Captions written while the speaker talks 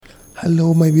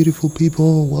Hello, my beautiful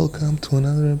people. Welcome to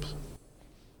another episode.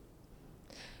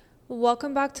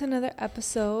 Welcome back to another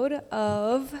episode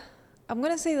of, I'm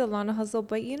going to say the Lana Hustle,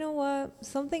 but you know what?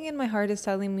 Something in my heart is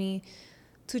telling me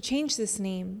to change this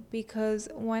name, because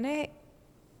when I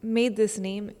made this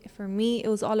name, for me, it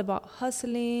was all about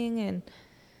hustling and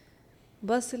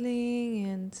bustling,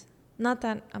 and not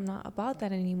that I'm not about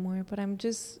that anymore, but I'm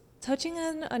just touching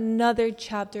on another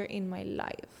chapter in my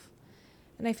life.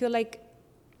 And I feel like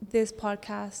this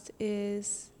podcast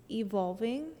is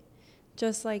evolving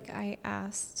just like I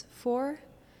asked for.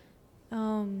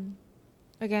 Again,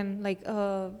 like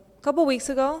a couple weeks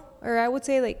ago, or I would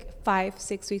say like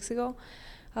 5-6 weeks ago,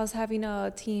 I was having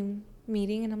a team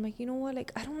meeting and I'm like, you know what?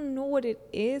 Like, I don't know what it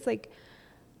is. Like,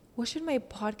 what should my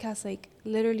podcast like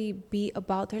literally be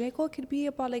about? They're like, oh, it could be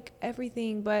about like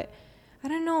everything, but I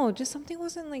don't know. Just something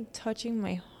wasn't like touching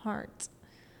my heart.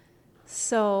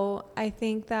 So I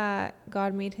think that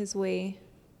God made his way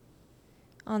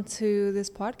onto this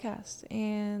podcast,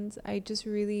 and I just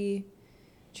really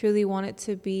truly want it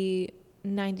to be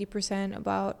 90%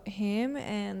 about him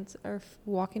and our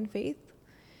walk in faith,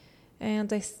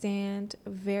 and I stand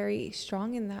very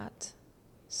strong in that.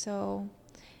 So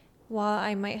while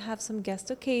I might have some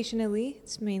guests occasionally,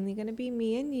 it's mainly going to be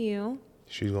me and you.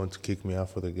 She's going to kick me out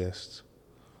for the guests.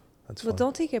 That's But fine.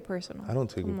 don't take it personal. I don't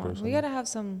take Come it on. personal. We got to have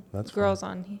some That's girls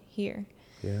fine. on here.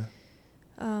 Yeah.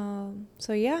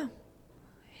 So yeah,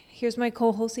 here's my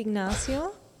co-host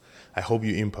Ignacio. I hope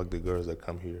you impact the girls that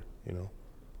come here, you know.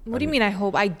 What do you mean I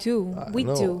hope? I do. We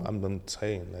no, do. I'm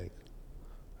saying, like,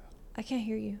 I can't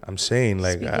hear you. I'm saying,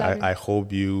 like, Speak louder. I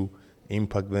hope you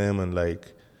impact them and,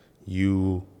 like,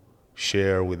 you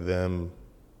share with them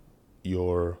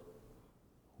your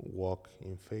walk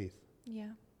in faith.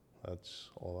 Yeah, That's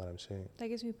all that I'm saying. that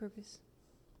gives me purpose.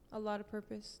 A lot of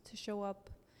purpose to show up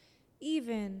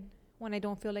even when I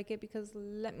don't feel like it, because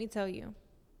let me tell you,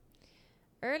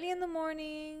 early in the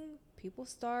morning, people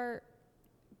start,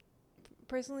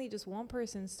 personally, just one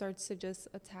person starts to just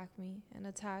attack me and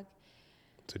attack.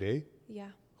 Today? Yeah.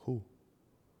 Who?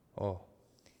 Oh.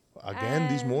 Again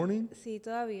this morning? Sí,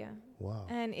 todavía. Wow.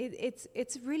 And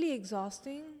it's really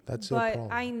exhausting. That's a but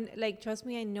problem. trust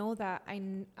me, I know that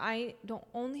I don't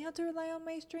only have to rely on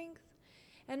my strength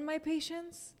and my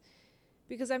patience,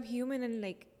 because I'm human, and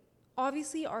like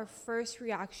obviously our first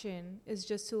reaction is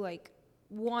just to like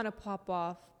want to pop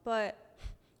off, but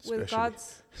with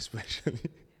God's especially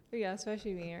yeah,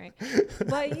 especially me, right?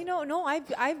 But you know, no,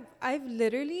 I've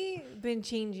literally been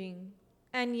changing.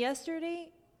 And yesterday,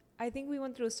 I think we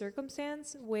went through a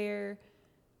circumstance where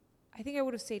I think I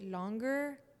would have stayed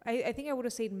longer. I think I would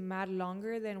have stayed mad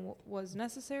longer than was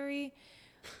necessary.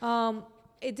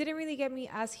 It didn't really get me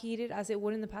as heated as it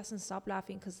would in the past, and stop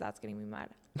laughing because that's getting me mad.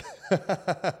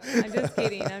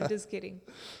 I'm just kidding.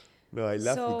 No, I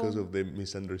laugh because of the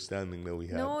misunderstanding that we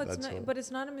had. No, it's not. But it's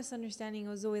not a misunderstanding. It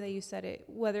was the way that you said it.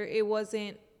 Whether it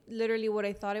wasn't literally what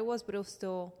I thought it was, but it was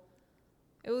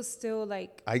still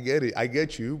like. I get it. I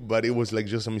get you, but it was like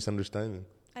just a misunderstanding.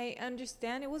 I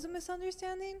understand it was a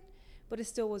misunderstanding, but it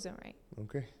still wasn't right.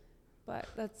 Okay. But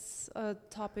that's a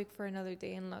topic for another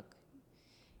day. And look,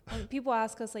 when people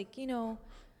ask us, like, you know,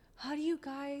 how do you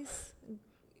guys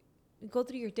go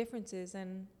through your differences?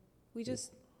 And we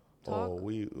just talk. Oh,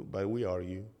 we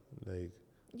argue. Like,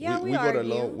 yeah, we got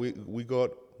argue. along.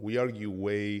 We argue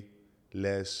way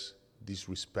less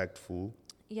disrespectful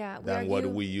Yeah, we than argue, what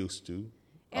we used to.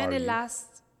 and argue. it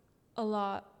lasts a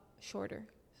lot shorter.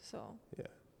 So Yeah,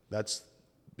 that's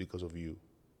because of you.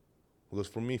 Because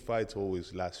for me, fights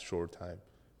always last short time.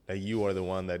 Like, you are the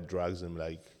one that drags them.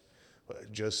 Like,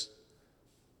 just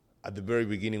at the very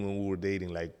beginning when we were dating,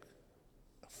 like,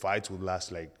 fights would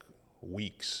last like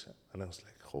weeks, and I was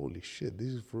like, holy shit, this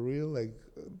is for real. Like,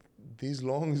 this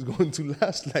long is going to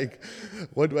last. Like,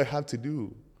 what do I have to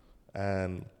do?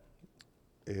 And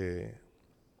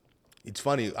it's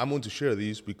funny. I'm going to share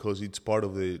this because it's part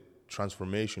of the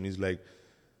transformation. It's like,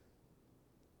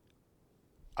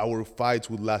 our fights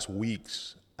would last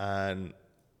weeks, and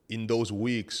in those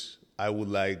weeks I would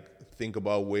like think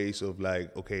about ways of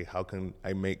like, okay, how can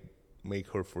I make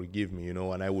her forgive me, you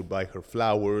know? And I would buy her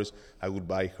flowers, I would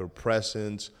buy her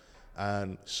presents,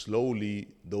 and slowly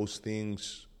those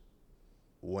things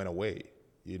went away,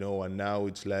 you know? And now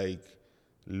it's like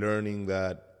learning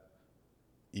that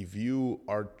if you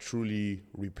are truly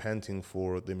repenting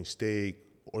for the mistake,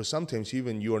 or sometimes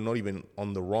even you are not even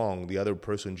on the wrong, the other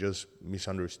person just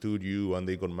misunderstood you and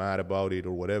they got mad about it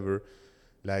or whatever,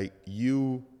 like,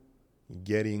 you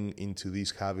getting into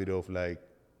this habit of like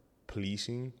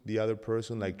pleasing the other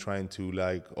person, like trying to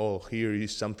like, oh, here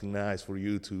is something nice for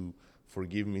you to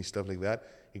forgive me, stuff like that,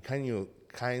 it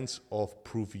kinds of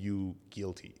prove you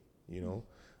guilty, you know?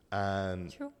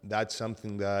 And True. that's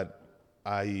something that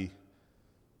I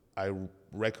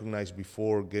recognized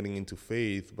before getting into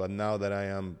faith, but now that I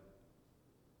am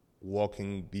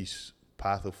walking this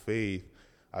path of faith,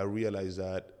 I realize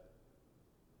that,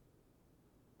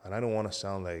 and I don't want to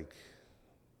sound like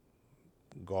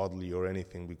godly or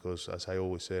anything, because as I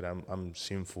always said, I'm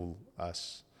sinful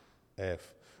as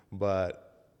F,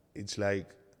 but it's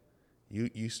like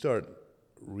you start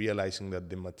realizing that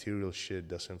the material shit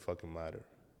doesn't fucking matter,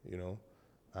 you know?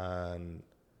 And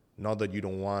not that you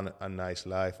don't want a nice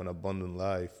life, an abundant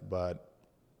life, but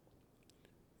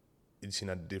it's in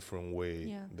a different way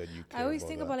Yeah. that you care. I always about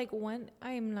think that. about like when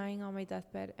I am lying on my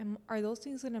deathbed, are those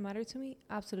things gonna matter to me?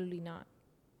 Absolutely not.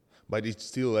 But it's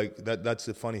still like that's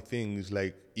the funny thing, is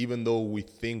like, even though we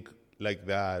think like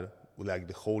that, like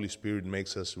the Holy Spirit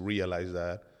makes us realize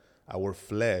that our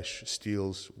flesh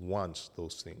still wants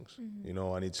those things, you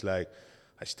know? And it's like,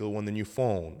 I still want the new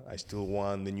phone, I still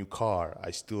want the new car,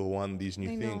 I still want these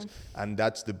new I things. know. And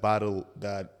that's the battle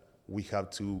that we have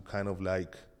to kind of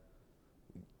like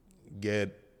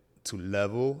get to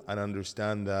level and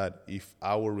understand, that if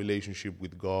our relationship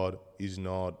with God is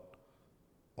not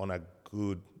on a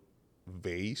good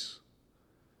vase,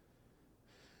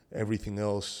 everything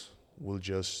else will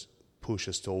just push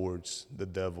us towards the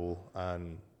devil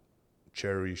and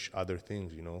cherish other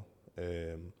things, you know?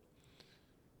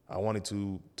 I wanted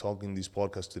to talk in this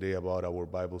podcast today about our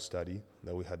Bible study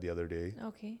that we had the other day,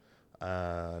 Okay.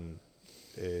 and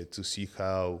to see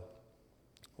how,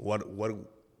 what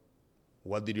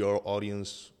did your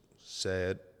audience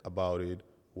said about it?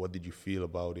 What did you feel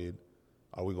about it?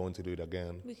 Are we going to do it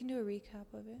again? We can do a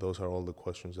recap of it. Those are all the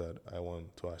questions that I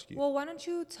want to ask you. Well, why don't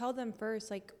you tell them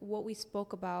first, like what we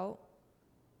spoke about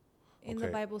in the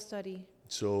Okay. Bible study?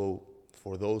 So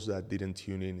for those that didn't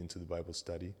tune in into the Bible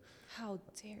study, How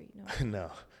dare you know?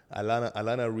 no,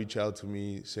 Alana reached out to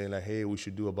me saying like, hey, we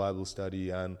should do a Bible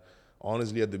study. And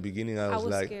honestly, at the beginning, I was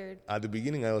like, scared. at the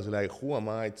beginning, I was like, who am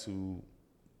I to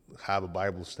have a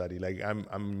Bible study? Like,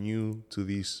 I'm new to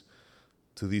this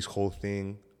whole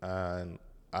thing, and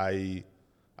I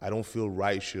don't feel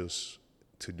righteous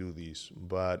to do this.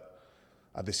 But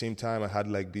at the same time, I had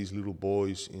like these little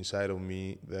boys inside of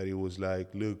me that it was like,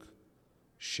 look,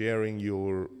 sharing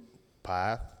your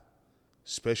path,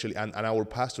 especially, and our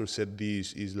pastor said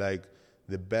this, is like,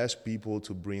 the best people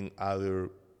to bring other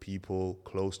people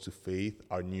close to faith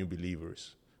are new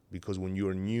believers. Because when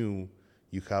you're new,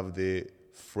 you have the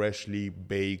freshly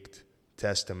baked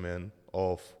testament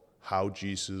of how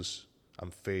Jesus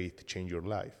and faith change your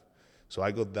life. So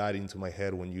I got that into my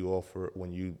head when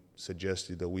you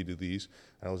suggested that we do this,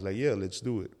 and I was like, yeah, let's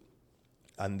do it.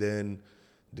 And then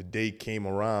the day came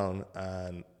around,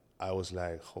 and I was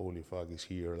like, holy fuck, it's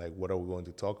here. Like, what are we going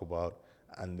to talk about?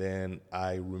 And then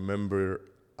I remember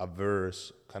a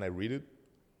verse. Can I read it?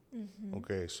 Mm-hmm.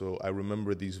 Okay, so I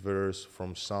remember this verse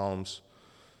from Psalms.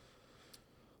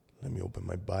 Let me open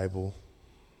my Bible.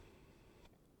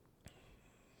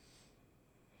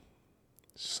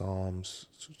 Psalms.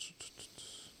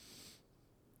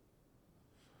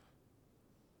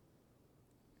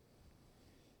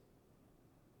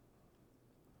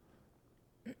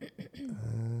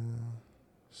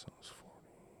 Psalms 40.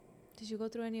 Did you go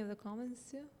through any of the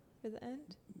comments too for the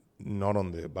end? Not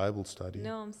on the Bible study.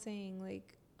 No, I'm saying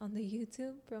like on the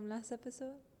YouTube from last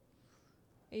episode.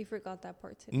 Or you forgot that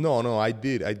part too. No, I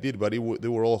did, but they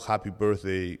were all happy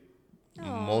birthday.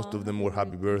 Most of them were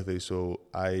happy birthday, so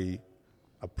I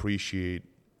appreciate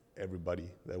everybody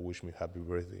that wished me happy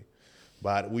birthday.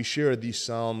 But we share this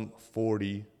Psalm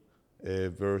 40,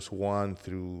 verse 1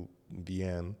 through the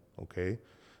end, okay?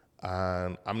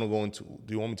 And I'm not going to,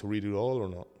 do you want me to read it all or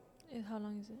not? How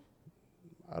long is it?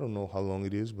 I don't know how long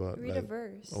it is, but Read a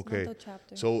verse, okay. not the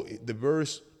chapter. So the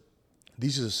verse,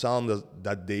 this is a psalm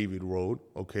that David wrote,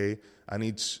 okay? And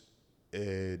it's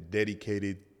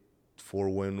dedicated for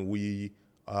when we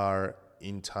are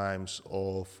in times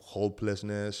of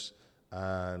hopelessness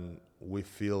and we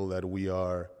feel that we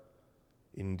are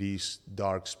in this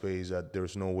dark space that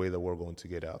there's no way that we're going to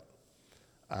get out.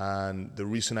 And the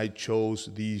reason I chose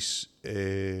these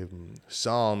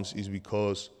psalms is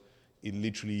because it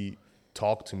literally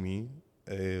talked to me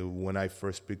when I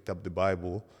first picked up the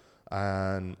Bible.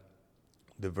 And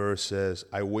the verse says,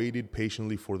 I waited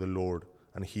patiently for the Lord,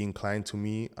 and he inclined to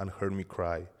me and heard me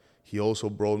cry. He also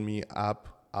brought me up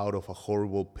out of a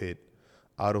horrible pit,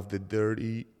 out of the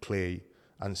dirty clay,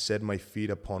 and set my feet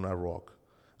upon a rock,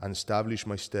 and established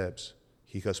my steps.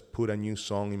 He has put a new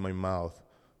song in my mouth,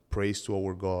 praise to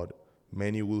our God.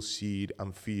 Many will see it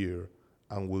and fear,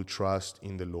 and will trust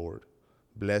in the Lord.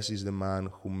 Blessed is the man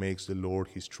who makes the Lord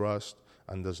his trust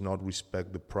and does not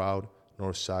respect the proud,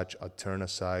 nor such a turn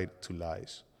aside to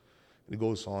lies. It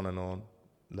goes on and on.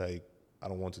 Like, I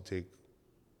don't want to take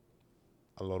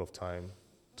a lot of time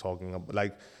talking about,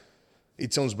 like,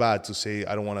 it sounds bad to say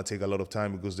I don't want to take a lot of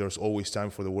time because there's always time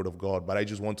for the Word of God, but I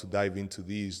just want to dive into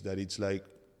these, that it's like,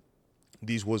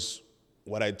 this was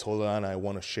what I told her and I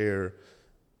want to share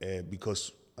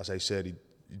because, as I said,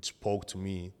 it spoke to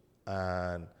me,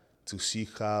 and to see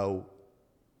how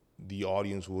the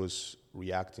audience was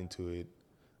reacting to it.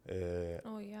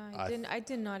 I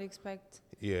did not expect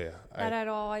Yeah. that at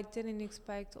all. I didn't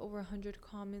expect over 100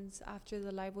 comments after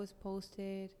the live was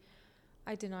posted.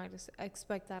 I did not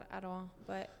expect that at all.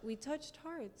 But we touched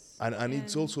hearts. And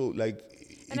it's also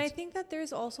like... And I think that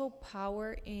there's also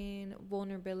power in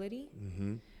vulnerability.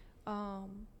 Mm-hmm.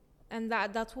 And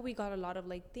that's what we got a lot of.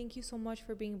 Like, thank you so much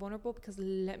for being vulnerable, because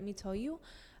let me tell you,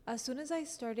 as soon as I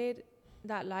started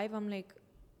that live, I'm like,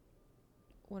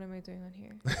 what am I doing on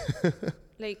here?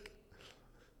 Like,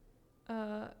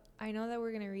 I know that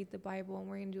we're going to read the Bible and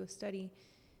we're going to do a study,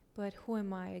 but who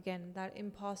am I? Again, that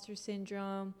imposter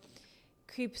syndrome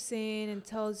creeps in and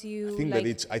tells you.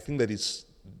 I think that it's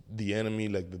the enemy,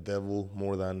 like the devil,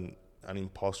 more than an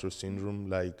imposter syndrome.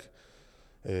 Like,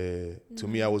 to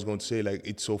me, I was going to say, like,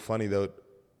 it's so funny that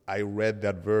I read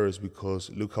that verse because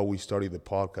look how we started the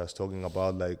podcast talking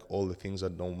about like all the things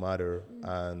that don't matter,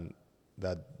 and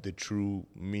that the true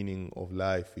meaning of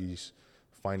life is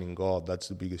finding God. That's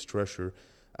the biggest treasure.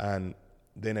 And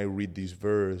then I read this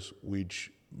verse,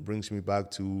 which brings me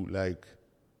back to like,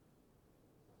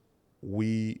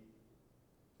 we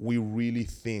really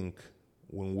think,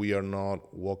 when we are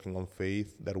not walking on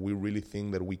faith, that we really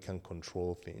think that we can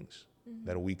control things,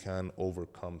 that we can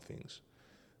overcome things.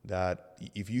 That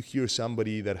if you hear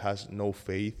somebody that has no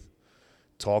faith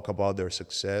talk about their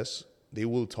success, they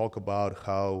will talk about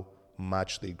how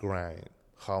much they grind,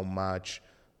 how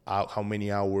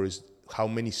many hours, how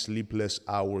many sleepless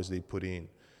hours they put in.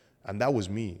 And that was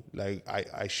me. Like,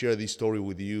 I share this story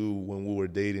with you when we were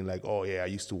dating, like, oh yeah, I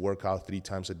used to work out 3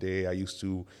 times a day. I used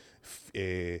to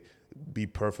be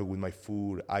perfect with my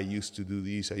food. I used to do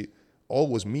this. All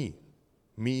was me.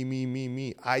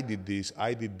 Me. I did this.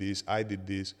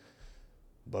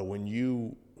 But when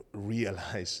you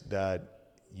realize that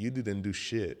you didn't do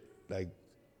shit, like,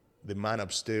 the man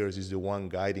upstairs is the one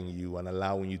guiding you and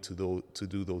allowing you to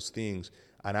do those things.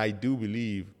 And I do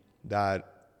believe that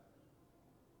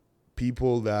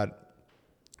people that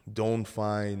don't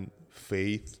find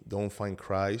faith, don't find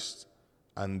Christ,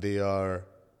 and they are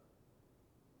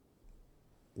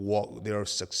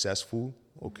successful,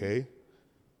 okay?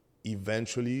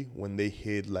 Eventually, when they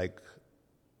hit like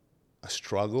a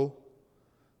struggle,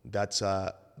 that's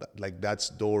God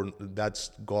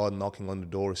knocking on the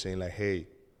door saying like, hey,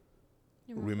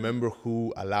 remember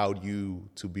who allowed you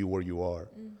to be where you are.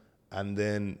 And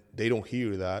then they don't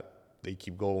hear that. They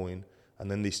keep going. And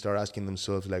then they start asking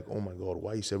themselves like, oh my God,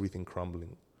 why is everything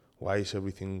crumbling? Why is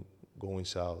everything going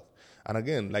south? And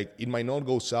again, like, it might not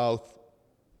go south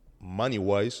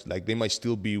money-wise. Like, they might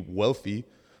still be wealthy,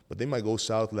 but they might go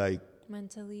south like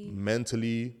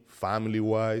mentally,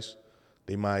 family-wise.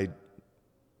 They might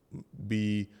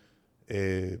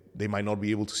not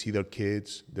be able to see their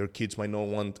kids. Their kids might not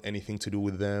want anything to do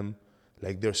with them.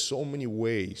 Like, there's so many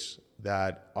ways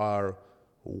that are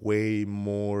way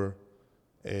more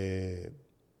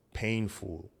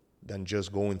painful than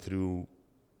just going through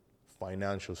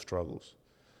financial struggles,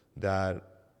 that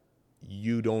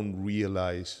you don't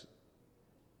realize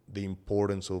the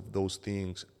importance of those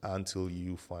things until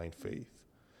you find faith.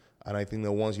 And I think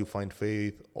that once you find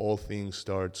faith, all things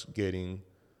starts getting,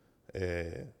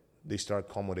 they start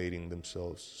accommodating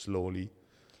themselves slowly.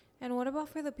 And what about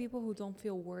for the people who don't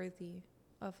feel worthy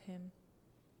of him?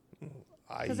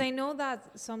 Because I know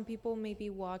that some people may be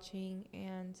watching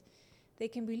and they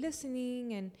can be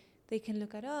listening and they can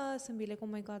look at us and be like, oh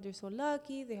my God, they're so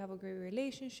lucky. They have a great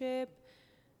relationship.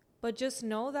 But just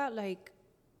know that, like,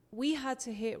 we had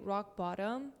to hit rock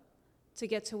bottom to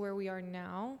get to where we are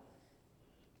now.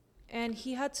 And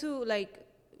he had to, like,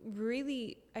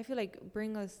 really, I feel like,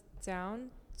 bring us down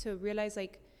to realize,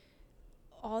 like,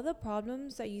 all the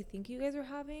problems that you think you guys are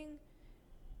having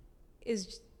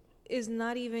is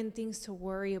not even things to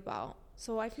worry about.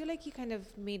 So I feel like he kind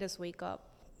of made us wake up.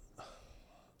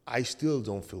 I still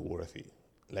don't feel worthy.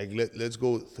 Like, let's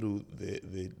go through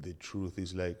the truth.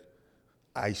 Is like,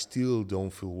 I still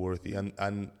don't feel worthy.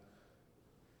 And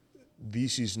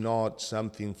this is not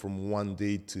something from one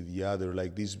day to the other.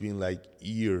 Like, this has been like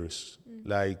years.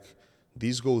 Like,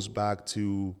 this goes back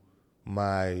to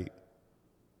my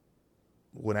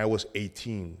when I was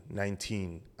 18,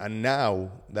 19. And now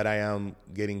that I am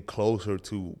getting closer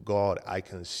to God, I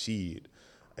can see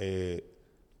it.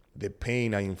 The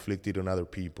pain I inflicted on other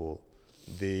people,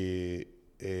 the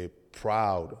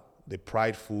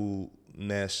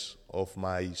pridefulness of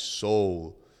my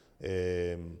soul,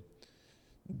 the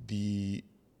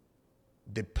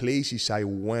places I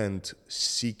went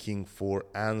seeking for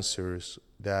answers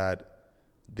that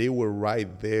they were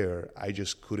right there. I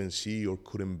just couldn't see or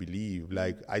couldn't believe.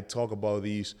 Like, I talk about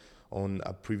these on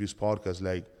a previous podcast,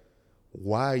 like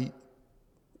why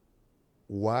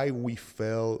we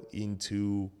fell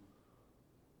into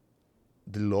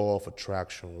the law of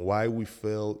attraction, why we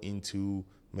fell into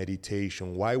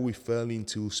meditation, why we fell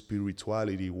into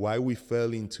spirituality, why we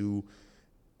fell into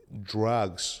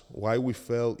drugs, why we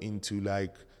fell into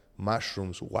like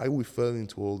mushrooms, why we fell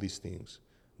into all these things.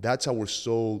 That's our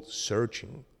soul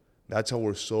searching. That's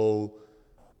our soul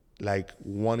like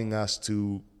wanting us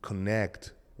to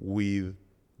connect with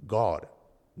God,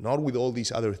 not with all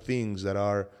these other things that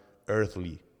are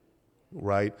earthly,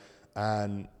 right?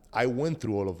 And I went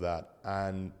through all of that,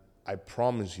 and I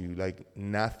promise you, like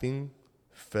nothing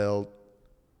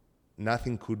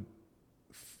could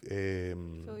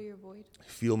Fill your void.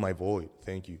 Fill my void.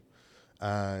 Thank you.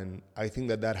 And I think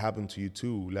that happened to you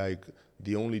too. Like,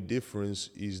 the only difference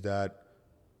is that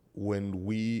when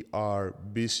we are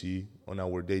busy on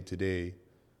our day-to-day,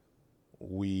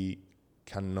 we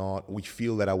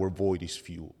feel that our void is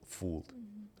fooled.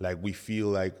 Mm-hmm. Like, we feel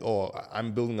like, oh,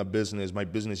 I'm building a business, my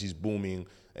business is booming,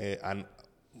 and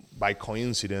by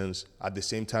coincidence, at the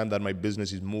same time that my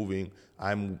business is moving,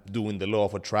 I'm doing the law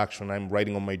of attraction. I'm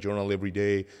writing on my journal every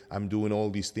day. I'm doing all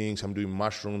these things. I'm doing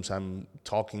mushrooms. I'm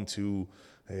talking to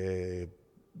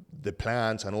the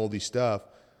plants and all this stuff.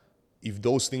 If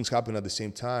those things happen at the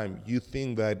same time, you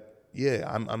think that,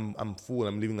 yeah, I'm full.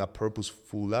 I'm living a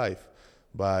purposeful life.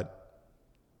 But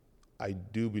I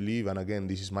do believe, and again,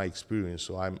 this is my experience,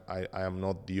 so I am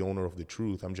not the owner of the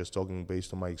truth. I'm just talking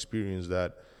based on my experience,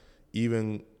 that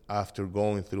even after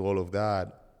going through all of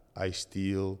that, I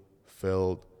still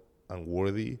felt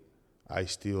unworthy. I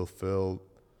still felt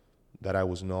that I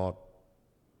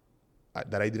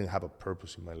didn't have a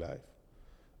purpose in my life.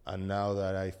 And now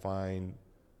that I find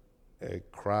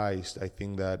Christ, I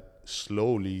think that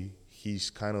slowly he's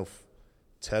kind of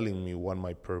telling me what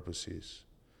my purpose is.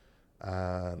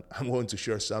 And I'm going to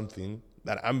share something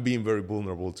that I'm being very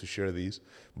vulnerable to share this,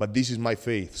 but this is my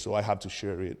faith, so I have to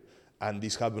share it. And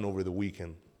this happened over the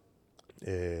weekend.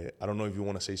 I don't know if you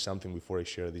want to say something before I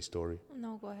share this story.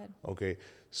 No, go ahead. Okay,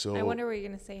 so I wonder what you're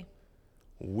gonna say.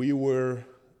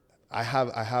 I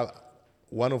have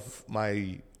one of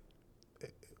my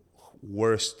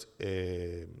worst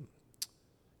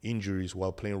injuries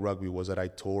while playing rugby was that I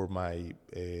tore my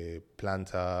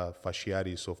plantar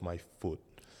fasciitis of my foot.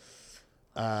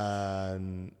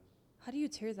 And how do you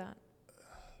tear that?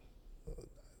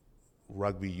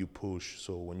 Rugby, you push,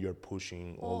 so when you're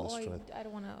pushing all the strength. I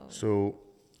don't want to. So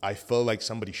I felt like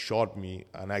somebody shot me,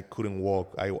 and I couldn't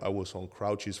walk. I was on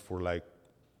crutches for like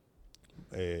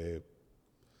 6-7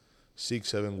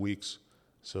 weeks.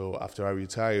 So after I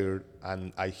retired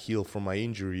and I healed from my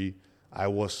injury, I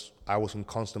was in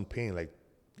constant pain, like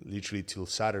literally till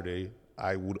Saturday.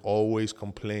 I would always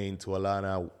complain to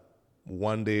Alana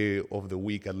one day of the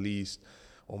week at least,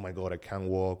 oh my God, I can't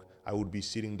walk. I would be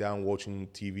sitting down watching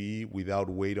TV without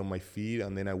weight on my feet,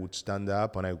 and then I would stand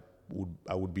up and I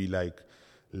would be like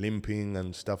limping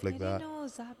and stuff like that. I didn't know it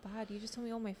was that bad. You just told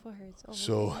me, oh, my foot hurts. Oh,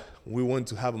 so okay. We went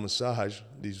to have a massage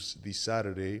this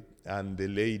Saturday, and the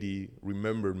lady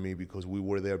remembered me because we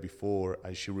were there before,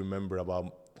 and she remembered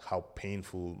about how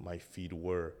painful my feet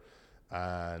were,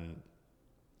 and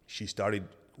she started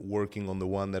working on the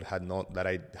one that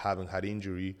I haven't had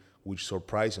injury, which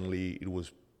surprisingly it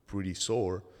was pretty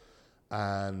sore.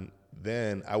 And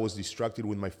then I was distracted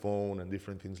with my phone and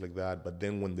different things like that. But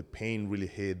then when the pain really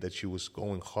hit, that she was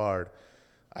going hard,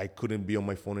 I couldn't be on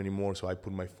my phone anymore. So I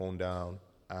put my phone down,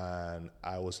 and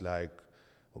I was like,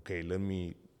 okay,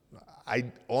 I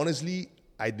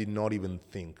did not even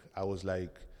think. I was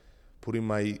like putting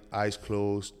my eyes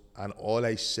closed, and all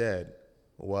I said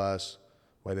was,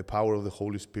 by the power of the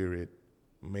Holy Spirit,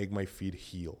 make my feet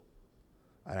heal.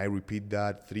 And I repeat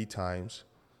that 3 times.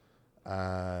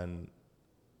 And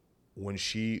when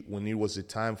it was the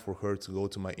time for her to go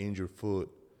to my injured foot,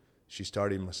 she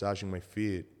started massaging my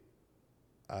feet,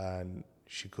 and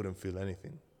she couldn't feel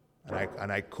anything.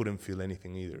 And I couldn't feel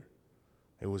anything either.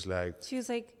 It was like... She was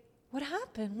like, what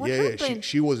happened? What happened? Yeah,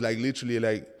 she was like, literally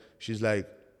like, she's like,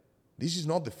 this is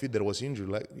not the feet that was injured.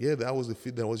 Like, yeah, that was the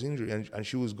feet that was injured. And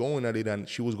she was going at it, and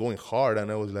she was going hard,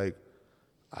 and I was like,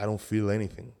 I don't feel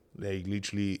anything. Like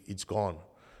literally, it's gone.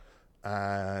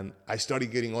 And I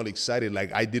started getting all excited.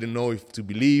 Like I didn't know if to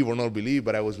believe or not believe,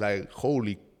 but I was like,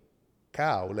 holy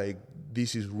cow, like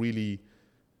this is really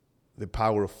the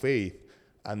power of faith.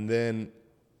 And then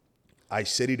I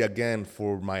said it again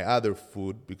for my other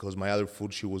foot, because my other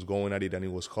foot, she was going at it and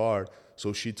it was hard.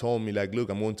 So she told me like, look,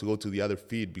 I'm going to go to the other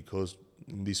feet because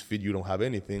in this feet you don't have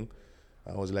anything.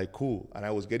 I was like, cool. And I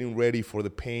was getting ready for the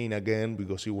pain again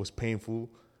because it was painful.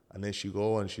 And then she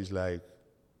go and she's like,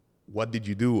 what did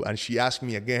you do? And she asked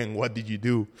me again, what did you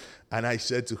do? And I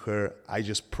said to her, I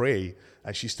just pray.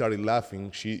 And she started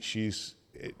laughing. She's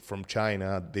from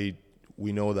China.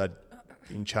 We know that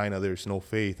in China there's no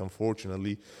faith,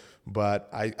 unfortunately. But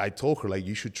I told her, like,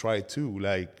 you should try it too.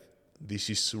 Like, this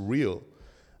is real.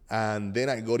 And then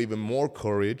I got even more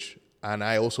courage. And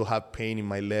I also have pain in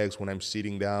my legs when I'm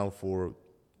sitting down for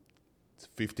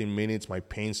 15 minutes. My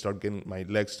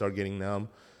legs start getting numb.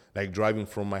 Like driving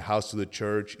from my house to the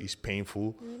church is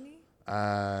painful. Really?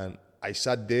 And I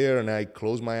sat there and I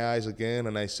closed my eyes again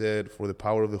and I said, for the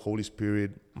power of the Holy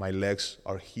Spirit, my legs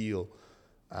are healed.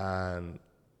 And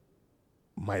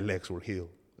my legs were healed.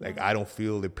 Like, I don't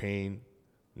feel the pain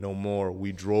no more.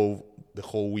 We drove the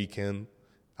whole weekend.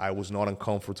 I was not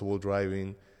uncomfortable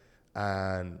driving.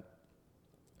 And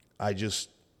I just,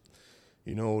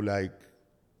 like,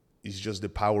 it's just the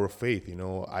power of faith,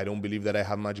 I don't believe that I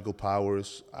have magical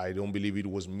powers. I don't believe it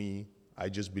was me. I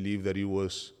just believe that it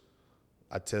was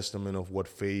a testament of what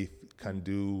faith can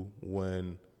do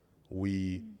when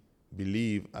we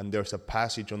believe. And there's a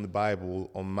passage on the Bible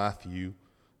on Matthew,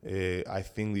 I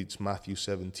think it's Matthew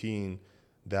 17,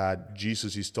 that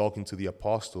Jesus is talking to the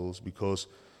apostles because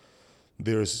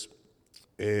Jesus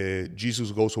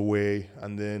goes away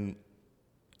and then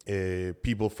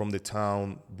people from the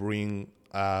town bring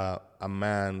a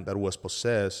man that was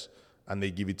possessed and they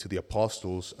give it to the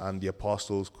apostles, and the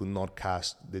apostles could not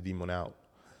cast the demon out.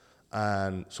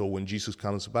 And so when Jesus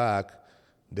comes back,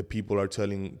 the people are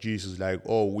telling Jesus like,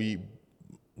 oh, we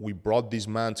brought this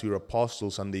man to your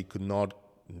apostles and they could not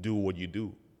do what you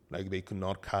do. Like they could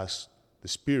not cast the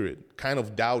spirit, kind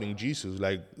of doubting Jesus,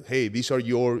 like, hey, these are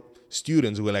your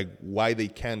students. We're like, why they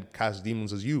can't cast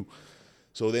demons as you?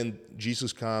 So then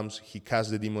Jesus comes, he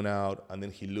casts the demon out, and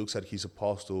then he looks at his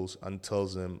apostles and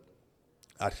tells them,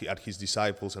 at his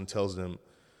disciples, and tells them,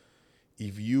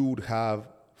 if you would have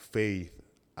faith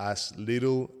as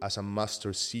little as a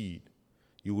mustard seed,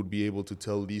 you would be able to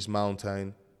tell this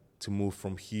mountain to move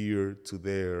from here to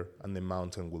there, and the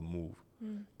mountain will move.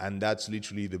 And that's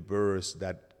literally the verse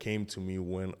that came to me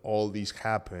when all this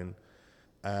happened.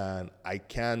 And I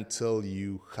can't tell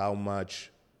you how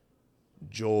much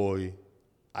joy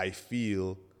I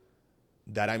feel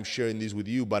that I'm sharing this with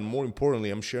you. But more importantly,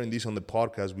 I'm sharing this on the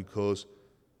podcast because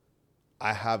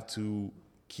I have to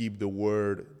keep the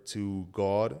word to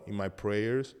God in my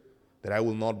prayers, that I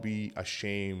will not be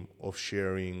ashamed of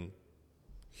sharing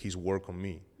his work on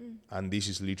me. And this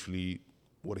is literally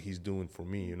what he's doing for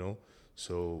me,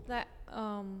 So That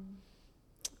I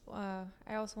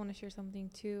also want to share something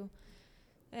too,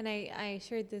 and I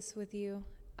shared this with you.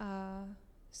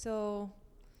 So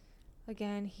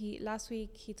again, last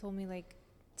week he told me, like,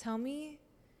 tell me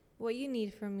what you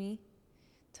need from me.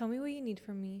 Tell me what you need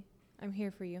from me. I'm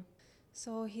here for you.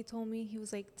 So he told me, he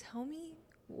was like, tell me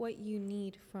what you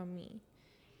need from me.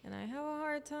 And I have a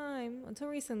hard time, until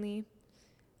recently,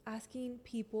 asking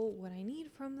people what I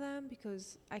need from them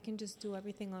because I can just do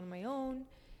everything on my own.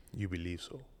 you believe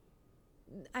so?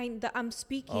 I'm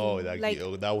speaking. Oh, like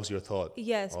that was your thought?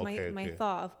 Yes, Okay, my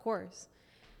thought, of course.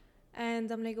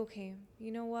 And I'm like, okay,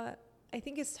 you know what? I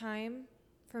think it's time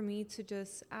for me to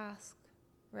just ask,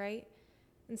 right?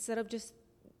 Instead of just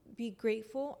be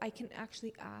grateful, I can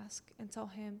actually ask and tell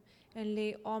him and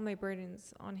lay all my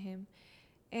burdens on him.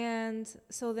 And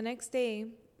so the next day,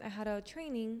 I had a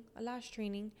lash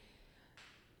training.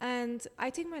 And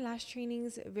I take my lash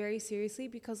trainings very seriously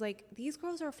because, like, these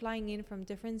girls are flying in from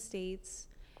different states.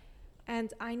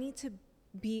 And I need to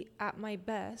be at my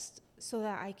best so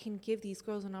that I can give these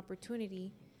girls an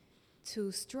opportunity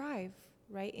to strive,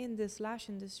 right, in this lash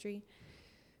industry.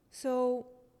 So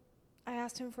I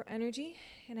asked him for energy,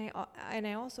 and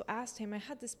I also asked him, I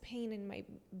had this pain in my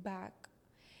back,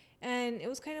 and it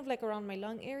was kind of like around my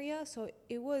lung area, so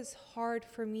it was hard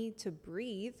for me to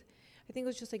breathe. I think it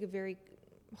was just like a very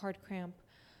hard cramp.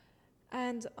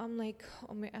 And I'm like,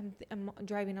 I'm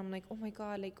driving, I'm like, oh my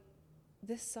God, like,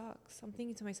 this sucks. I'm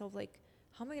thinking to myself, like,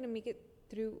 how am I going to make it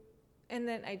through? And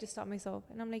then I just stopped myself,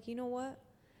 and I'm like, you know what?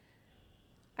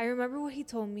 I remember what he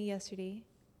told me yesterday,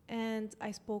 and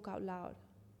I spoke out loud.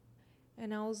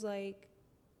 And I was like,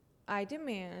 I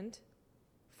demand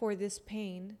for this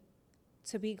pain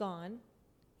to be gone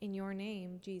in your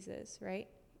name, Jesus, right?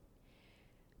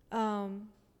 And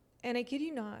I kid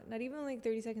you not even like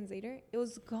 30 seconds later, it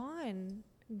was gone.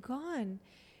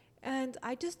 And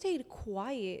I just stayed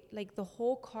quiet, like the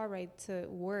whole car ride to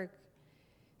work,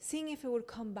 seeing if it would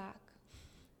come back.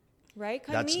 Right?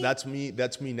 That's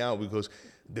me now, because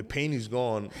the pain is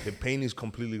gone. The pain is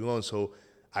completely gone. So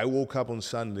I woke up on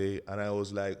Sunday and I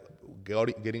was like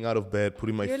getting out of bed,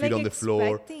 putting my feet on the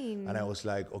floor, and I was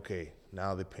like, okay,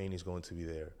 now the pain is going to be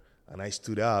there. And I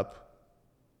stood up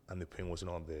and the pain was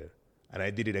not there. And I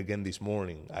did it again this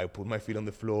morning. I put my feet on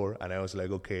the floor and I was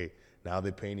like, okay, now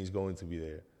the pain is going to be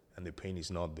there, and the pain is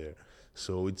not there.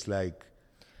 So it's like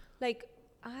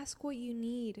ask what you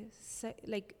need.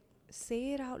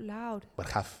 Say it out loud. But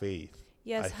have faith.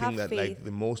 Yes, I think that faith. like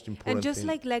the most important and just thing,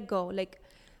 like let go. Like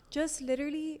just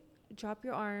literally drop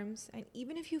your arms, and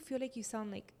even if you feel like you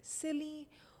sound like silly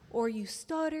or you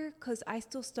stutter, because I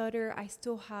still stutter, I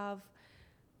still have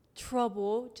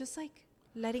trouble, just like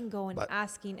letting go and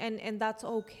asking, and that's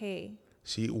okay.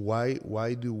 See,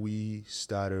 why do we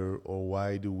stutter, or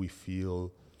why do we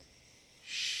feel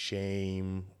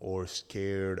shame or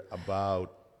scared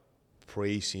about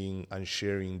praising and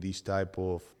sharing this type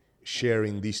of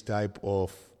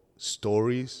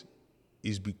stories?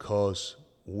 Is because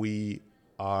we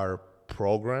are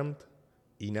programmed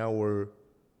in our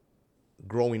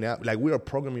growing up, like we are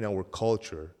programmed in our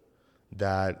culture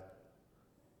that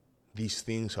these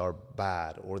things are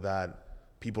bad, or that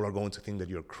people are going to think that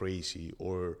you're crazy,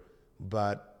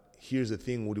 but here's the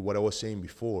thing with what I was saying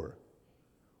before.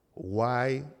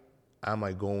 Why am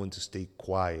I going to stay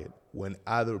quiet when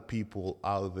other people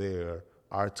out there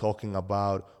are talking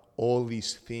about all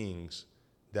these things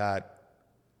that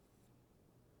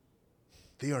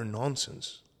they are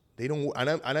nonsense? They don't,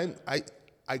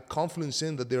 I confidently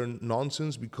say that they're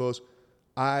nonsense because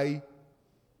I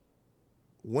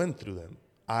went through them.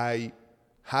 I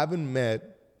haven't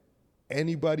met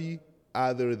anybody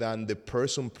other than the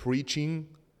person preaching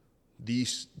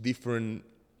these different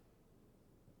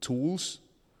tools,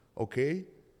 okay,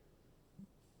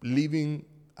 living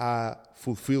a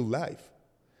fulfilled life.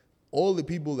 All the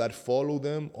people that follow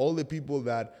them, all the people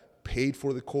that paid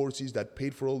for the courses, that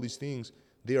paid for all these things,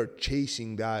 they are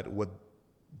chasing that, what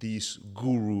this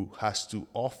guru has to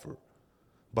offer.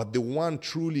 But the one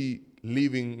truly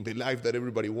living the life that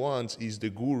everybody wants is the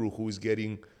guru who is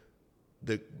getting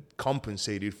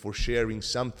compensated for sharing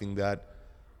something that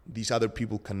these other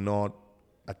people cannot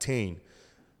attain.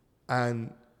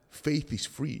 And faith is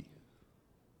free.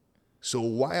 So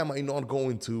why am I not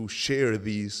going to share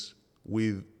this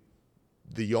with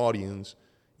the audience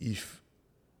if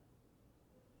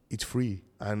it's free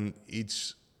and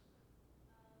it's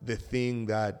the thing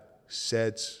that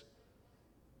sets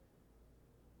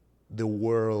the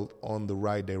world on the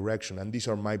right direction? And these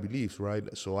are my beliefs, right?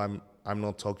 So I'm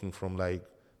not talking from like,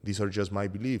 these are just my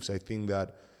beliefs. I think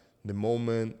that the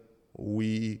moment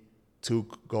we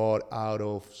took God out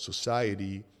of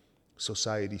society,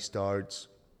 society starts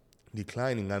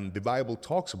declining. And the Bible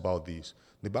talks about this.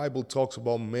 The Bible talks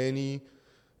about many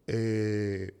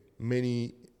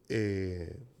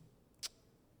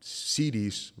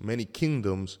cities, many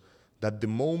kingdoms, that the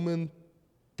moment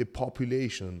the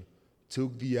population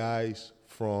took the eyes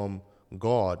from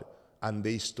God and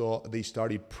they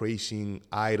started praising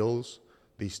idols,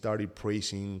 they started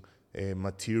praising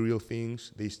material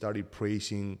things, they started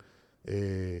praising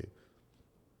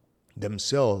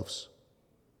themselves,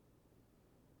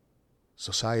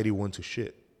 society went to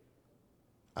shit.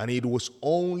 And it was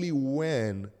only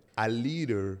when a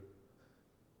leader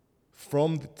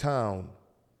from the town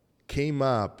came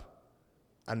up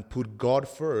and put God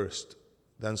first,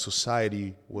 then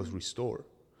society was restored.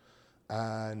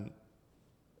 And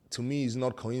to me, it's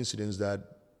not coincidence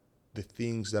that the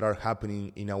things that are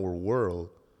happening in our world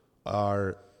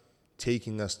are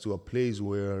taking us to a place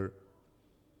where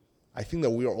I think that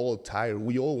we are all tired.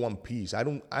 We all want peace. I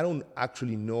don't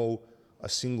actually know a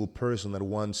single person that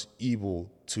wants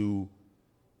evil to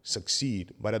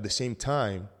succeed. But at the same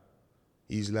time,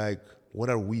 it's like, what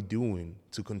are we doing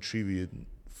to contribute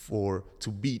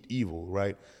to beat evil,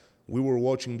 right? We were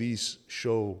watching this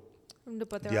show.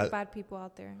 But there are bad people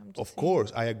out there. Of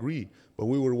course, I agree. But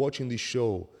we were watching this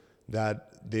show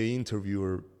that the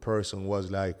interviewer person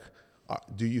was like,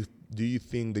 do you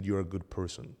think that you're a good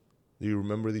person? Do you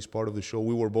remember this part of the show?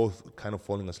 We were both kind of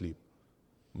falling asleep.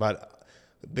 But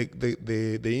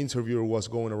the interviewer was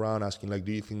going around asking, like,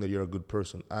 do you think that you're a good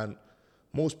person? And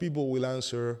most people will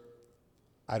answer,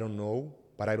 I don't know,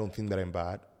 but I don't think that I'm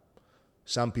bad.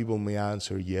 Some people may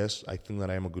answer, yes, I think that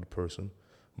I am a good person.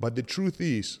 But the truth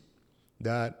is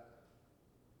that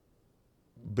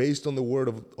based on the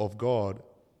word of God,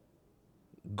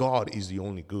 God is the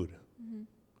only good. Mm-hmm.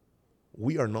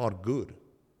 We are not good.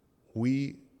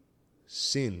 We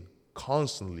sin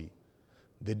constantly.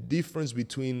 The difference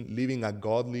between living a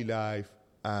godly life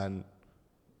and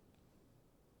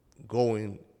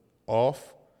going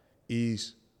off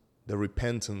is the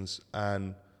repentance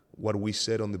and what we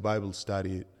said on the Bible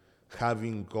study,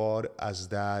 having God as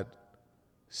that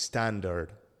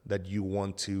standard that you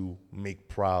want to make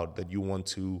proud, that you want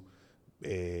to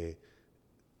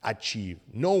achieve,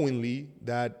 knowingly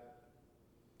that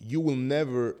you will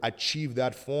never achieve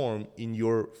that form in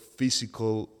your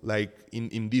physical, like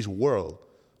in this world,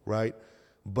 right?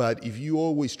 But if you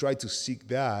always try to seek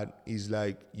that, it's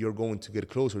like you're going to get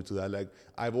closer to that. Like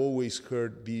I've always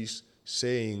heard this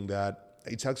saying that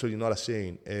it's actually not a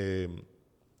saying.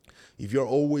 If you're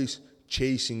always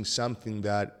chasing something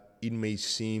that it may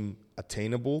seem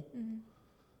attainable, mm-hmm.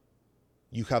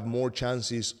 you have more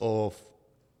chances of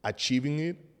achieving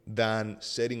it than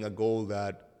setting a goal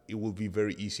that it will be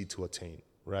very easy to attain,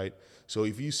 right? So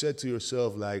if you said to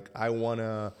yourself, like, I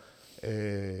wanna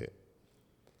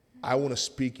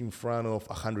speak in front of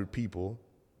 100 people,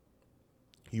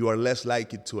 you are less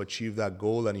likely to achieve that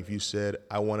goal than if you said,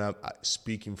 I wanna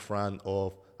speak in front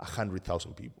of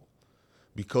 100,000 people.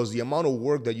 Because the amount of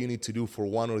work that you need to do for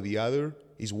one or the other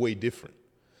is way different.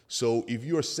 So if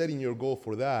you are setting your goal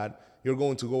for that, you're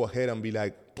going to go ahead and be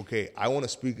like, okay, I want to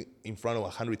speak in front of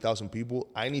 100,000 people.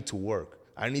 I need to work.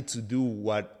 I need to do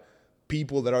what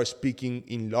people that are speaking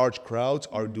in large crowds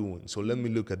are doing. So let me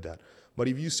look at that. But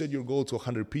if you set your goal to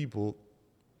 100 people,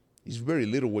 it's very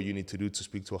little what you need to do to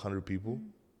speak to 100 people,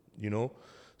 you know?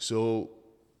 So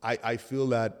I feel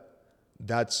that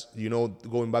that's, you know,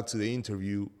 going back to the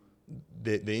interview,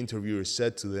 the interviewer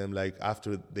said to them, like,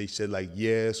 after they said, like,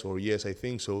 yes or yes, I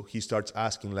think so, he starts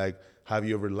asking, like, have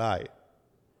you ever lied?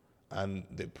 And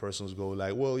the persons go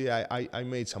like, well, yeah, I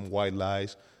made some white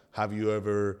lies. Have you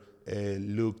ever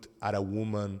looked at a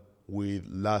woman with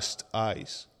lust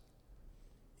eyes?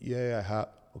 Yeah, I have.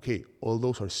 Okay, all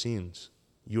those are sins.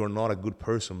 You are not a good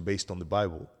person based on the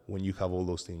Bible when you have all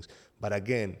those things. But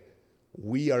again,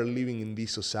 we are living in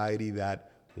this society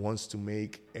that wants to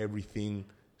make everything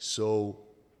so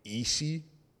easy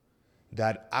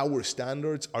that our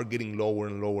standards are getting lower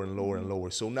and lower and lower and lower.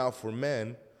 So now for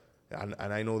men, and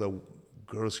I know that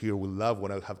girls here will love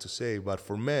what I have to say, but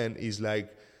for men, it's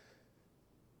like,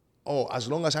 oh, as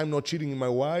long as I'm not cheating on my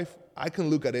wife, I can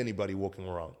look at anybody walking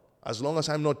around. As long as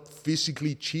I'm not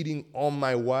physically cheating on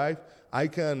my wife, I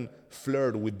can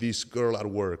flirt with this girl at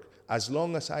work. As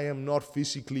long as I am not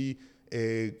physically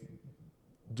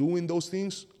doing those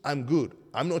things, I'm good.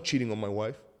 I'm not cheating on my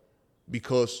wife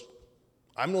because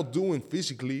I'm not doing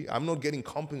physically, I'm not getting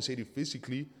compensated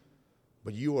physically,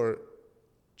 but you are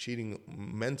cheating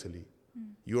mentally.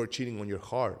 You are cheating on your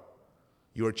heart.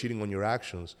 You are cheating on your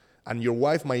actions. And your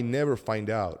wife might never find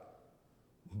out,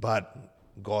 but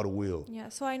God will. Yeah,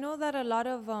 so I know that a lot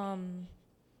of,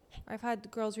 I've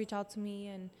had girls reach out to me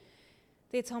and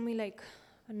they tell me, like,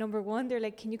 number one, they're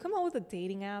like, can you come out with a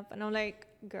dating app? And I'm like,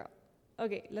 girl,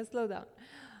 okay, let's slow down.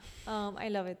 I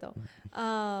love it though.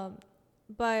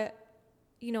 But,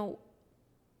 you know,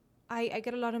 I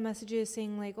get a lot of messages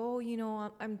saying like, oh, you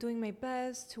know, I'm doing my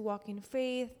best to walk in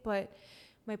faith, but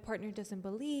my partner doesn't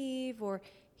believe, or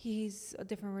he's a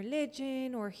different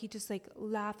religion, or he just like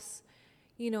laughs,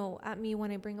 you know, at me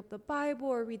when I bring up the Bible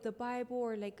or read the Bible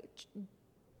or like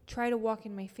try to walk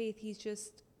in my faith. He's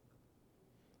just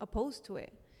opposed to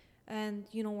it. And,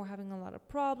 you know, we're having a lot of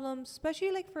problems,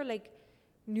 especially like for like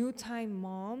new time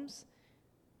moms.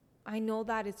 I know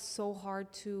that it's so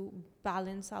hard to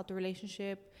balance out the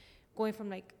relationship, going from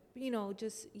like, you know,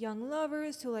 just young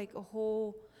lovers to like a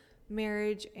whole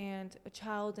marriage and a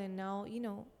child. And now, you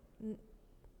know,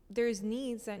 there's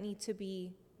needs that need to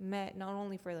be met, not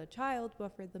only for the child,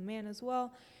 but for the man as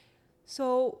well.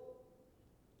 So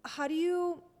how do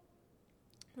you,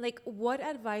 like, what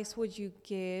advice would you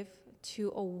give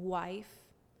to a wife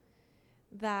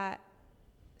that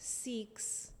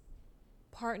seeks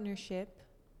partnership,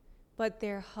 but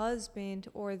their husband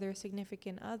or their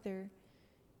significant other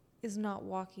is not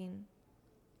walking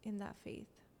in that faith?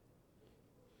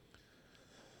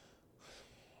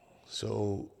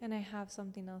 So, and I have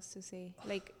something else to say.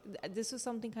 Like, this was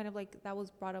something kind of like that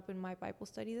was brought up in my Bible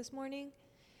study this morning.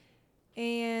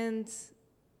 And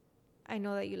I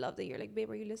know that you loved it. You're like,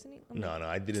 babe, are you listening? No,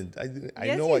 I didn't. I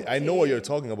Yes, know. I know what you're did.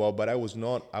 talking about, but I was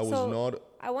not. I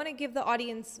want to give the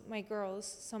audience, my girls,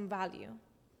 some value.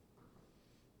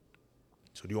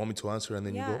 So do you want me to answer and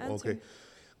then you go? Answer. Okay,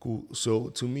 cool. So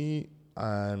to me,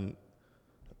 and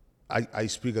I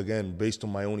speak again based on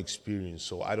my own experience.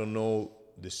 So I don't know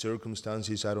the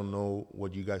circumstances. I don't know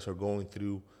what you guys are going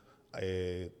through,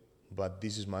 but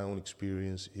this is my own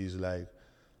experience. Is like,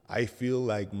 I feel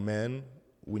like men,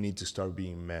 we need to start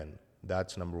being men.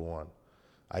 That's number one.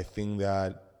 I think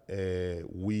that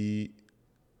we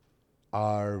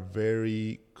are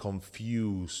very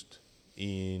confused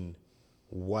in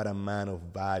what a man of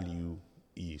value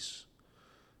is.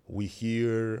 We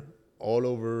hear all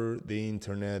over the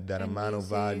internet that And a man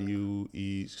of music. value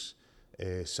is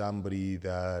somebody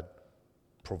that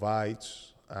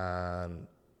provides and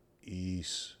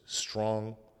is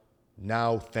strong.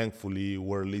 Now, thankfully,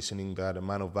 we're listening that a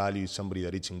man of value is somebody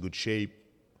that is in good shape.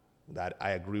 That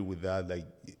I agree with that. Like,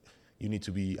 you need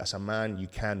to be, as a man, you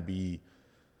can't be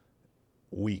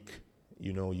weak.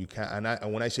 You know, you can't.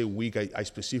 And when I say weak, I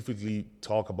specifically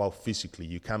talk about physically.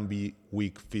 You can't be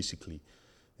weak physically.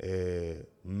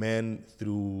 Men,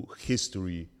 through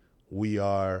history,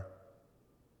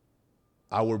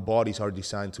 our bodies are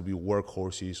designed to be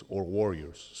workhorses or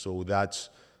warriors. So that's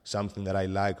something that I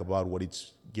like about what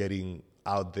it's getting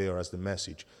out there as the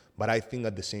message. But I think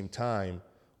at the same time,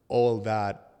 all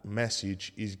that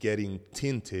message is getting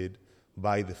tinted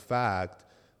by the fact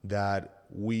that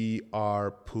we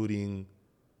are putting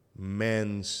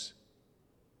men's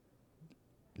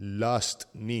lust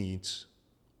needs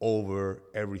over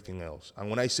everything else. And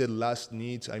when I say lust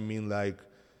needs, I mean like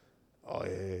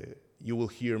you will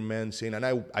hear men saying, and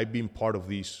I've been part of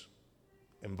these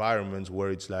environments where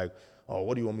it's like, oh,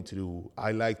 what do you want me to do?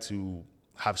 I like to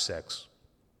have sex.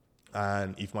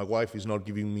 And if my wife is not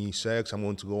giving me sex, I'm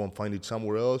going to go and find it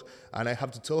somewhere else. And I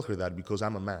have to tell her that because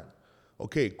I'm a man.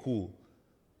 Okay, cool.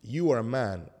 You are a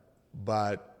man,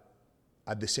 but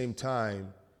at the same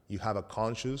time, you have a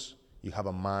conscience, you have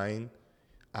a mind,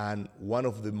 and one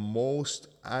of the most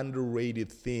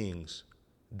underrated things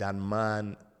that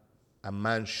a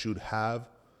man should have,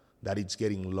 that it's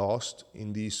getting lost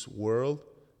in this world,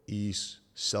 is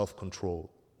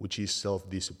self-control, which is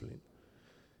self-discipline.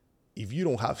 If you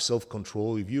don't have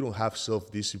self-control, if you don't have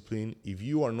self-discipline, if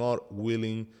you are not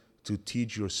willing to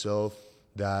teach yourself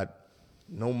that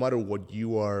no matter what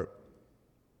you are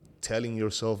telling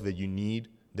yourself that you need,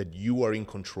 that you are in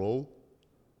control,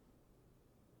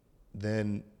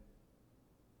 then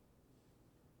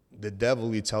the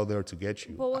devil is out there to get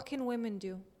you. Well, what can women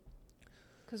do?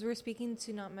 Because we're speaking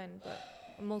to not men, but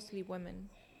mostly women.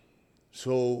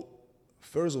 So,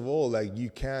 first of all, like, you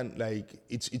can't, like,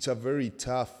 it's a very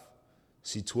tough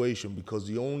situation, because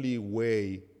the only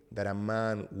way that a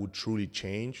man would truly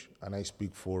change, and I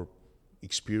speak for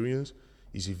experience,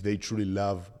 is if they truly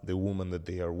love the woman that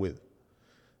they are with.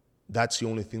 That's the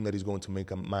only thing that is going to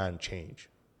make a man change.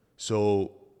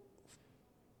 So,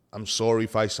 I'm sorry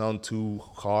if I sound too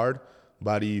hard,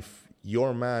 but if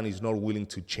your man is not willing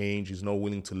to change, is not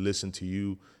willing to listen to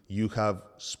you, you have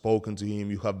spoken to him,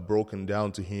 you have broken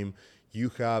down to him, you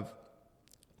have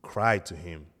cried to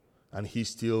him, and he's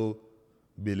still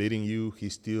belittling you,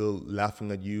 he's still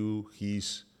laughing at you,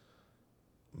 he's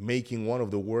making one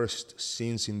of the worst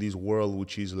sins in this world,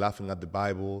 which is laughing at the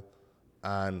Bible.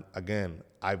 And again,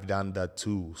 I've done that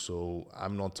too. So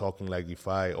I'm not talking like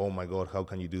oh my God, how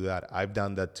can you do that? I've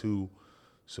done that too.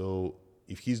 So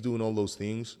if he's doing all those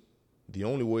things, the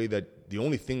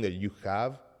only thing that you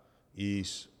have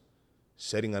is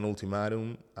setting an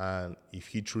ultimatum, and if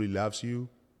he truly loves you,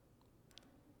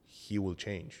 he will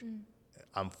change.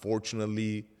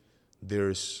 Unfortunately,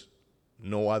 there's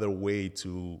no other way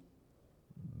to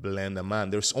blend a man.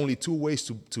 There's only two ways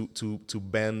to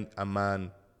bend a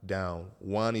man down.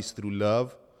 One is through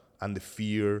love and the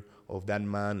fear of that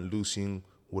man losing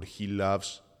what he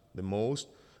loves the most,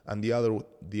 and the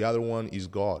other one is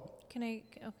God. Can I?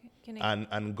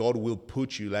 And God will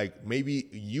put you, like, maybe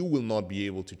you will not be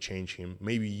able to change him.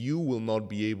 Maybe you will not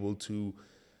be able to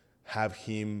have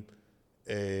him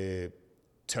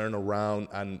turn around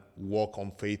and walk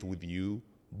on faith with you.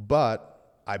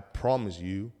 But I promise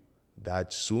you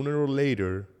that sooner or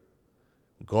later,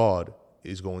 God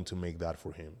is going to make that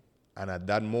for him. And at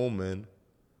that moment,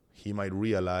 he might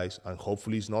realize, and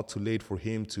hopefully it's not too late for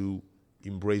him to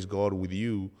embrace God with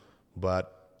you,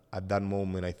 but at that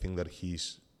moment, I think that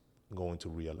he's going to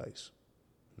realize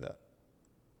that.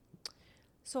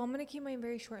 So I'm going to keep mine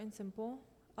very short and simple.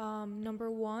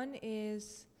 Number one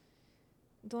is,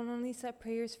 don't only set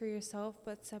prayers for yourself,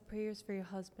 but set prayers for your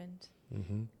husband.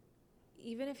 Mm-hmm.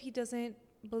 Even if he doesn't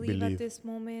believe at this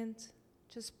moment,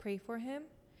 just pray for him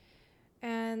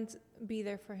and be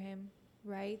there for him,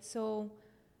 right? So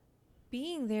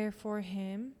being there for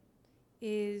him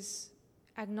is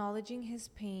acknowledging his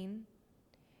pain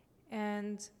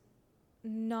and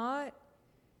not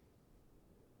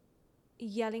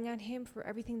yelling at him for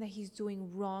everything that he's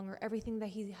doing wrong or everything that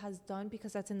he has done,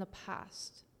 because that's in the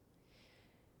past.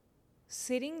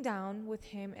 Sitting down with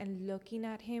him and looking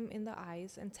at him in the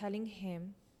eyes and telling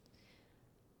him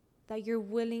that you're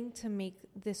willing to make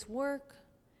this work,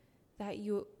 that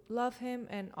you love him,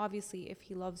 and obviously if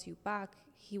he loves you back,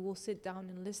 he will sit down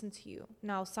and listen to you.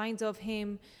 Now, signs of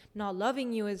him not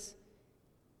loving you is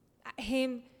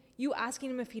you asking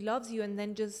him if he loves you and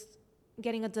then just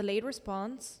getting a delayed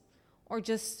response, or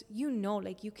just,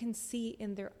 like you can see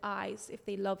in their eyes if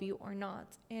they love you or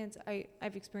not. And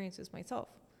I've experienced this myself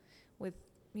with,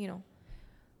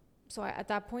 so at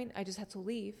that point I just had to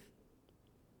leave.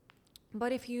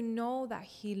 But if you know that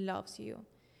he loves you,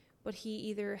 but he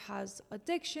either has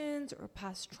addictions or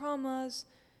past traumas,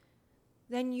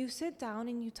 then you sit down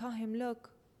and you tell him,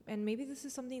 look, and maybe this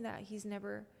is something that he's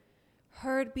never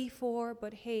heard before,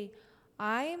 but hey,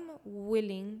 I'm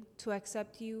willing to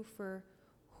accept you for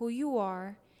who you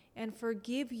are and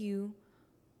forgive you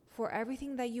for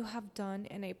everything that you have done,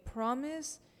 and I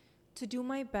promise to do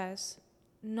my best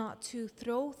not to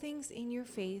throw things in your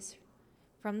face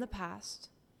from the past.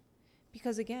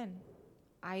 Because again,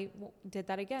 I did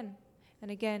that again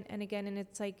and again and again. And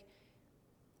it's like,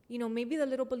 maybe the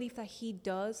little belief that he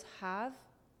does have,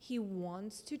 he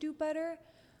wants to do better.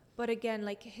 But again,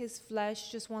 like his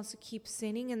flesh just wants to keep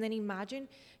sinning. And then imagine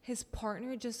his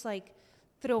partner just like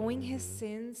throwing his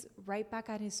sins right back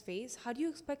at his face. How do you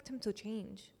expect him to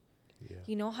change?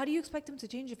 Yeah. How do you expect him to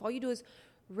change if all you do is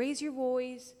raise your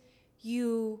voice,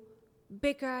 you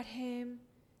bicker at him?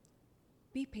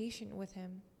 Be patient with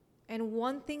him. And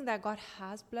one thing that God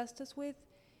has blessed us with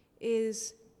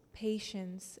is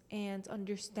patience and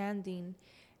understanding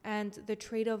and the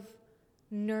trait of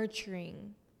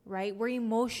nurturing, right? We're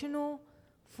emotional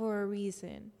for a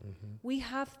reason. We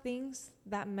have things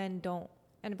that men don't,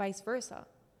 and vice versa,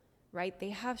 right?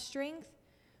 They have strength,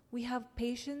 we have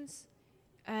patience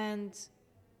and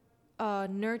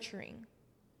nurturing.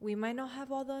 We might not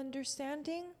have all the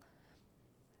understanding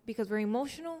because we're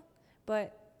emotional,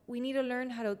 but we need to learn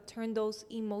how to turn those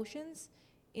emotions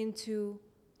into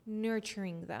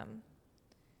nurturing them.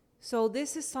 So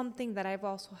this is something that I've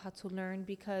also had to learn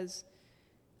because,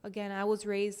 again, I was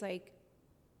raised like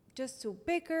just to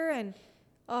bicker and,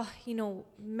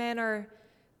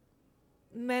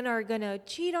 men are gonna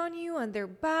cheat on you and they're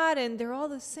bad and they're all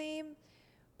the same.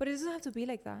 But it doesn't have to be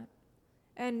like that.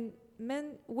 And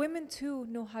women too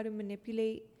know how to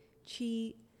manipulate,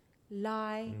 cheat,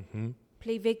 lie,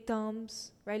 play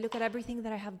victims, right? Look at everything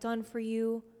that I have done for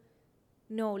you.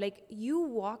 No, like you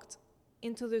walked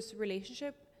into this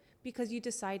relationship because you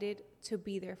decided to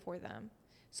be there for them.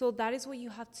 So that is what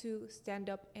you have to stand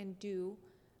up and do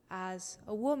as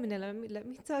a woman. And let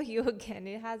me tell you again,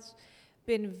 it has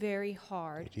been very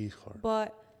hard. It is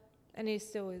hard. And it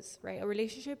still is, right? A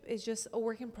relationship is just a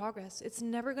work in progress. It's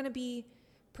never going to be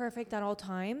perfect at all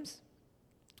times,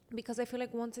 because I feel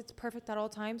like once it's perfect at all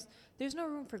times, there's no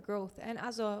room for growth. And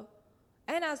as a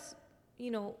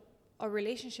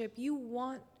relationship, you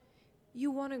want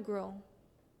to grow,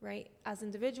 right? As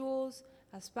individuals,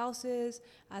 as spouses,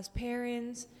 as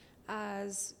parents,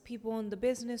 as people in the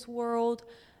business world,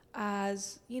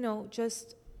 as,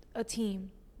 just a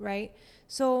team, right?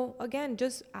 So again,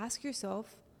 just ask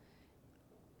yourself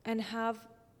and have,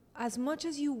 as much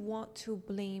as you want to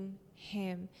blame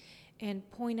him and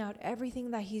point out everything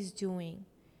that he's doing,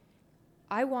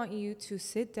 I want you to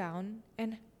sit down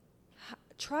and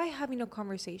try having a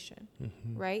conversation,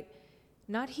 right?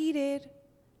 Not heated,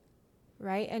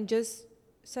 right? And just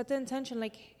set the intention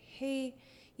like, hey,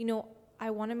 I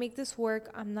want to make this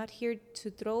work. I'm not here to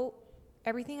throw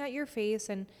everything at your face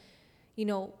and,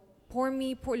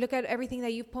 look at everything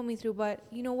that you've put me through. But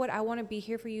you know what? I want to be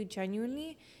here for you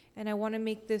genuinely, and I want to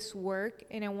make this work,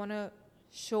 and I want to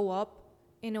show up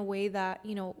in a way that,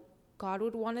 God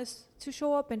would want us to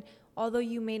show up. And although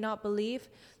you may not believe,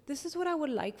 this is what I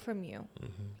would like from you.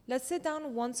 Let's sit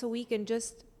down once a week and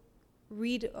just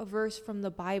read a verse from the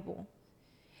Bible.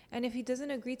 And if he doesn't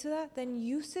agree to that, then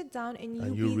you sit down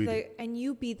and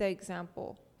you be the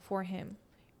example for him,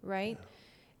 right?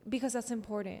 Yeah. Because that's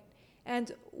important.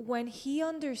 And when he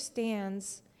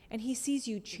understands and he sees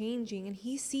you changing and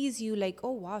he sees you like,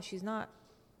 oh wow, she's not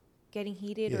getting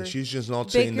heated, or she's just not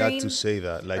saying that to say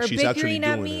that, like she's actually doing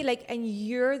at me, it. like, and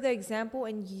you're the example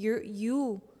and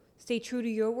you stay true to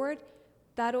your word,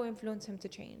 that'll influence him to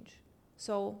change.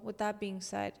 So with that being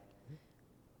said,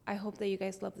 I hope that you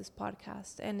guys love this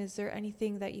podcast. And is there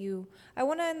anything that I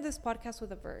want to end this podcast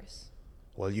with a verse.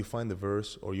 Well, you find the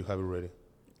verse or you have it ready?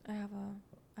 I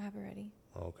have it ready.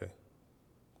 Oh, okay,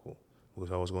 cool.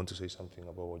 Because I was going to say something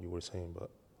about what you were saying, but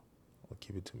I'll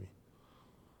keep it to me.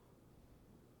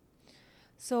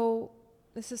 So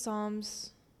this is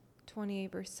Psalms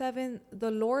 28, verse 7.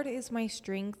 The Lord is my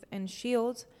strength and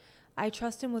shield. I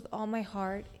trust him with all my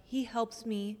heart. He helps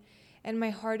me, and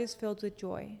my heart is filled with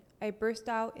joy. I burst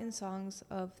out in songs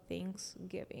of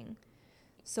thanksgiving.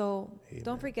 So Amen.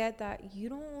 Don't forget that you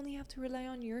don't only have to rely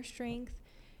on your strength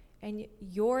and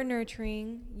your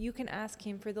nurturing. You can ask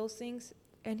him for those things,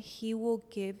 and he will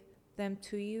give them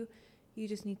to you. You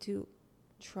just need to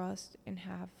trust and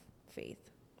have faith.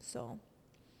 So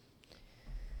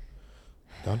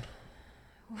Done?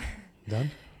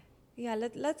 Done? yeah,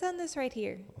 let's end this right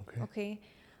here. Okay.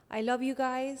 I love you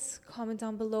guys. Comment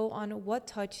down below on what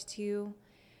touched you.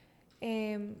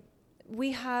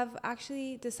 We have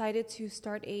actually decided to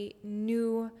start a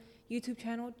new YouTube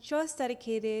channel just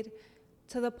dedicated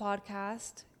to the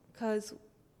podcast, because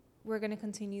we're going to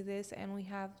continue this, and we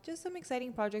have just some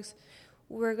exciting projects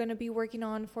we're going to be working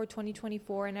on for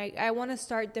 2024. And I want to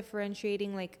start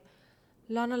differentiating like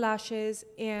Lana Lashes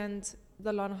and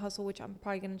the Lana Hustle, which I'm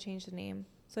probably going to change the name.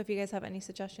 So if you guys have any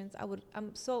suggestions,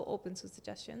 I'm so open to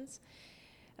suggestions.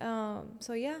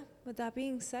 So yeah, with that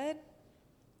being said,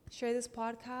 share this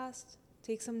podcast,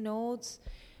 take some notes.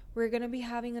 We're going to be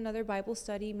having another Bible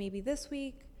study maybe this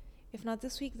week. If not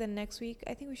this week, then next week.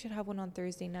 I think we should have one on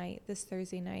this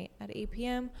Thursday night at 8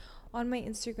 p.m. on my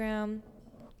Instagram.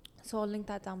 So I'll link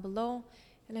that down below.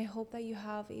 And I hope that you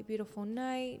have a beautiful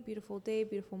night, beautiful day,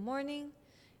 beautiful morning.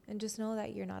 And just know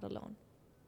that you're not alone.